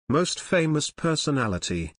most famous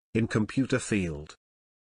personality in computer field.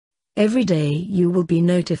 Every day you will be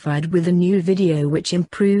notified with a new video which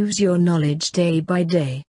improves your knowledge day by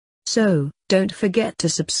day. So, don't forget to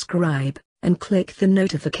subscribe, and click the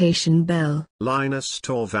notification bell. Linus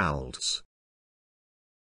Torvalds.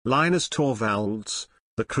 Linus Torvalds,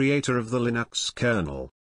 the creator of the Linux kernel.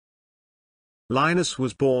 Linus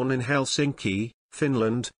was born in Helsinki,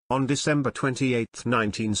 Finland, on December 28,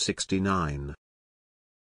 1969.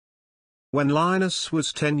 When Linus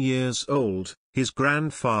was 10 years old, his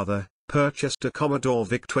grandfather purchased a Commodore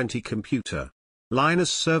VIC-20 computer. Linus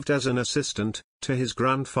served as an assistant to his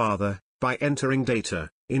grandfather by entering data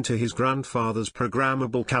into his grandfather's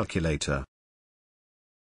programmable calculator.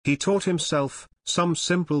 He taught himself some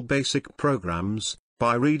simple basic programs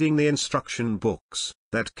by reading the instruction books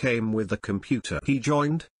that came with the computer. He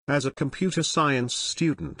joined as a computer science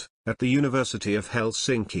student at the University of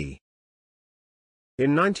Helsinki.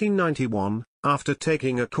 In 1991, after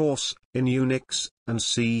taking a course in Unix and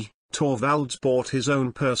C, Torvalds bought his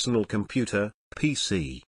own personal computer,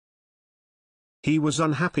 PC. He was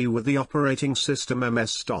unhappy with the operating system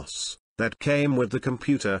MS-DOS that came with the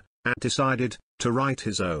computer, and decided to write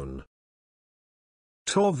his own.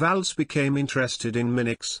 Torvalds became interested in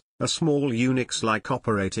Minix, a small Unix-like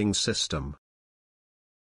operating system.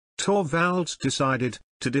 Torvalds decided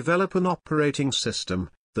to develop an operating system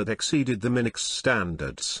that exceeded the Minix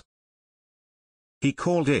standards. He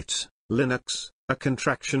called it Linux, a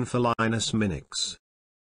contraction for Linus Minix.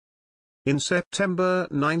 In September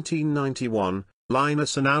 1991,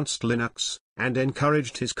 Linus announced Linux, and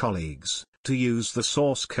encouraged his colleagues to use the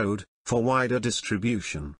source code for wider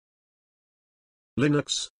distribution.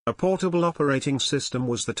 Linux, a portable operating system,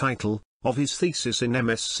 was the title of his thesis in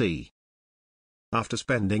MSc. After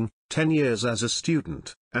spending 10 years as a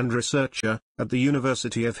student and researcher at the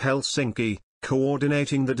University of Helsinki,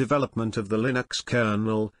 coordinating the development of the Linux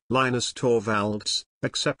kernel, Linus Torvalds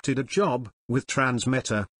accepted a job with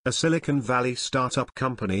Transmeta, a Silicon Valley startup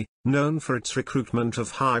company known for its recruitment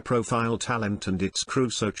of high-profile talent and its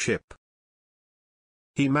Crusoe chip.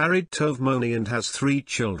 He married Tove Moni and has 3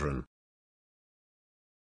 children.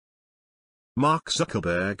 Mark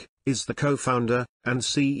Zuckerberg is the co-founder and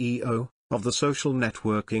CEO of the social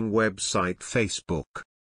networking website Facebook.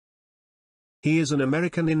 He is an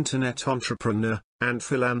American internet entrepreneur and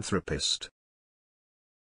philanthropist.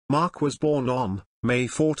 Mark was born on May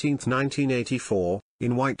 14, 1984,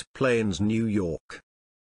 in White Plains, New York.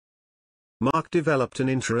 Mark developed an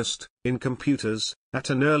interest in computers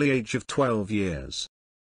at an early age of 12 years.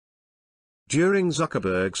 During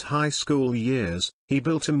Zuckerberg's high school years, he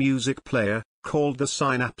built a music player called the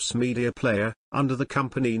Synapse Media Player under the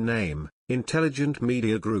company name Intelligent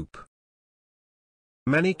Media Group.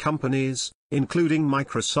 Many companies, including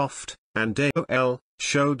Microsoft and AOL,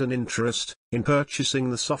 showed an interest in purchasing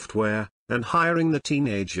the software and hiring the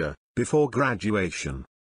teenager before graduation.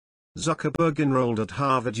 Zuckerberg enrolled at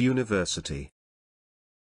Harvard University.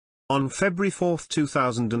 On February 4,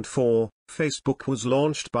 2004, Facebook was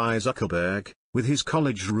launched by Zuckerberg, with his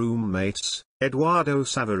college roommates, Eduardo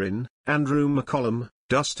Saverin, Andrew McCollum,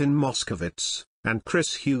 Dustin Moskovitz, and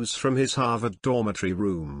Chris Hughes from his Harvard dormitory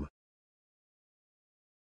room.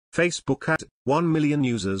 Facebook had 1 million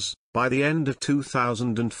users by the end of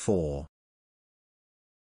 2004.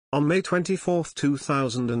 On May 24,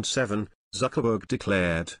 2007, Zuckerberg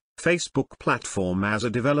declared Facebook platform as a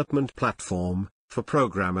development platform for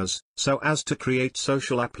programmers, so as to create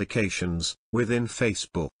social applications within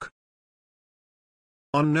Facebook.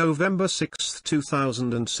 On November 6,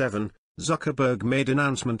 2007, Zuckerberg made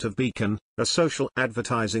announcement of Beacon, a social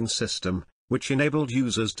advertising system, which enabled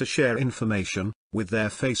users to share information with their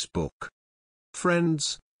Facebook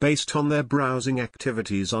friends, based on their browsing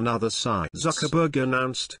activities on other sites. Zuckerberg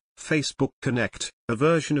announced Facebook Connect, a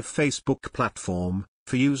version of Facebook platform,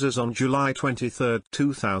 for users on July 23,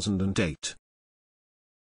 2008.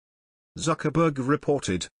 Zuckerberg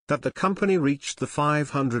reported that the company reached the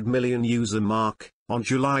 500 million user mark on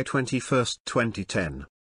July 21, 2010.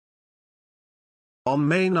 On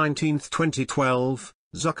May 19, 2012,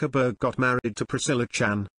 Zuckerberg got married to Priscilla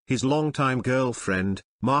Chan, his longtime girlfriend,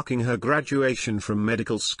 marking her graduation from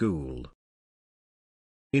medical school.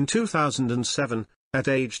 In 2007, at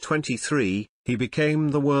age 23, he became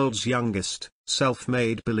the world's youngest,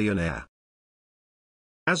 self-made billionaire.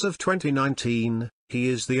 As of 2019, he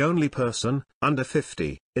is the only person, under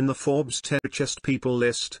 50, in the Forbes 10 Richest People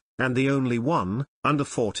list, and the only one, under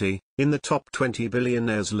 40, in the top 20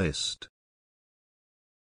 billionaires list.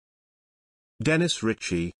 Dennis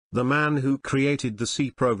Ritchie, the man who created the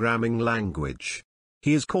C programming language.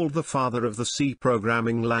 He is called the father of the C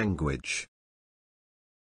programming language.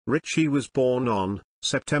 Ritchie was born on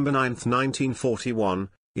September 9, 1941,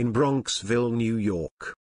 in Bronxville, New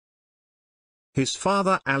York. His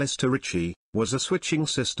father, Alistair Ritchie, was a switching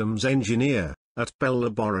systems engineer at Bell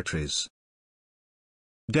Laboratories.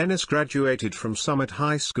 Dennis graduated from Summit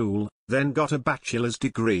High School, then got a bachelor's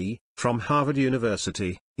degree from Harvard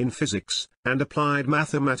University in physics and applied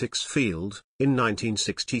mathematics field in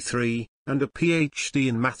 1963, and a PhD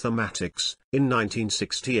in mathematics in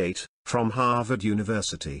 1968 from Harvard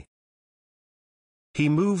University. He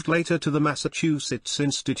moved later to the Massachusetts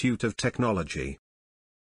Institute of Technology.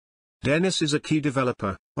 Dennis is a key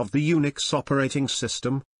developer of the Unix operating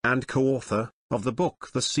system and co-author of the book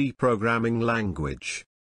The C Programming Language.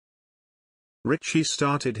 Ritchie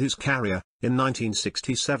started his career in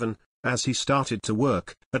 1967, as he started to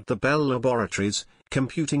work at the Bell Laboratories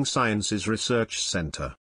Computing Sciences Research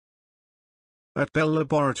Center. At Bell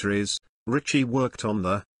Laboratories, Ritchie worked on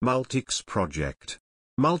the Multics project.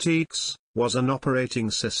 Multics was an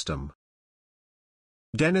operating system.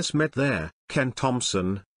 Dennis met there Ken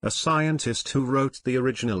Thompson, a scientist who wrote the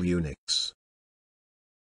original Unix.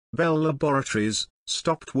 Bell Laboratories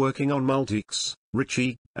stopped working on Multics.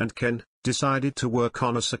 Ritchie and Ken decided to work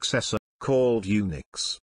on a successor, called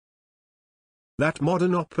Unix. That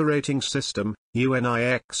modern operating system,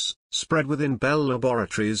 UNIX, spread within Bell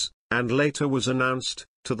Laboratories, and later was announced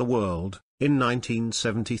to the world in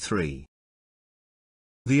 1973.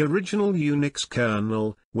 The original Unix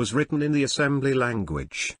kernel was written in the assembly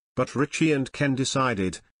language, but Ritchie and Ken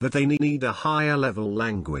decided that they need a higher level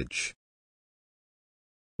language.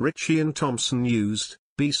 Ritchie and Thompson used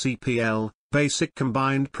BCPL, Basic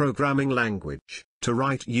Combined Programming Language, to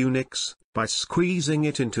write Unix, by squeezing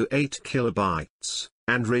it into 8 kilobytes,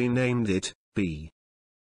 and renamed it B.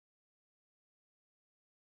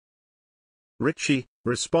 Ritchie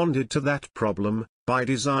responded to that problem by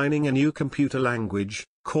designing a new computer language,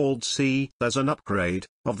 called C, as an upgrade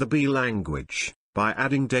of the B language, by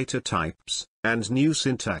adding data types and new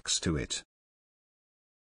syntax to it.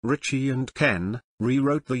 Ritchie and Ken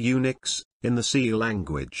rewrote the Unix in the C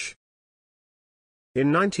language.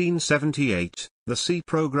 In 1978, the C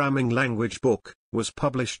programming language book was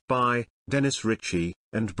published by Dennis Ritchie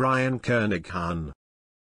and Brian Kernighan.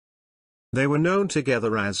 They were known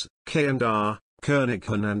together as K&R,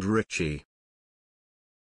 Kernighan and Ritchie.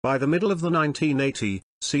 By the middle of the 1980s,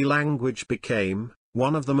 C language became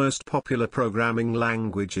one of the most popular programming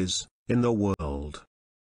languages in the world.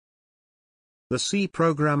 The C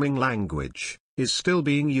programming language is still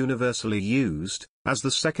being universally used as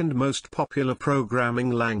the second most popular programming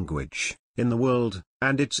language in the world,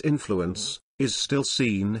 and its influence is still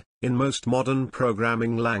seen in most modern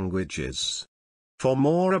programming languages. For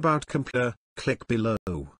more about computer, click below.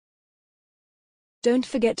 Don't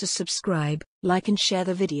forget to subscribe, like and share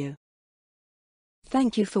the video.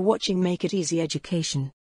 Thank you for watching Make It Easy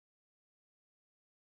Education.